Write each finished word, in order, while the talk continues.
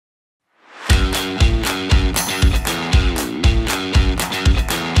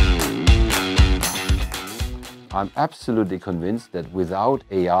I'm absolutely convinced that without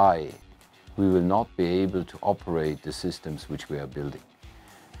AI, we will not be able to operate the systems which we are building.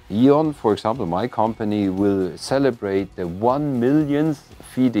 E.On, for example, my company, will celebrate the 1 millionth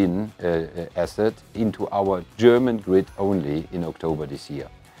feed-in asset into our German grid only in October this year.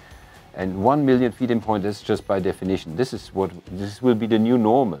 And 1 million feed-in point is just by definition. This will be the new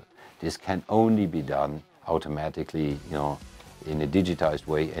normal. This can only be done automatically, in a digitized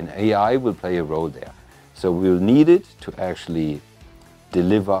way, and AI will play a role there. So we'll need it to actually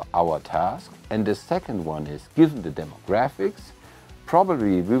deliver our task. And the second one is, given the demographics,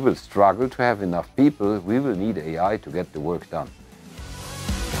 probably we will struggle to have enough people. We will need AI to get the work done.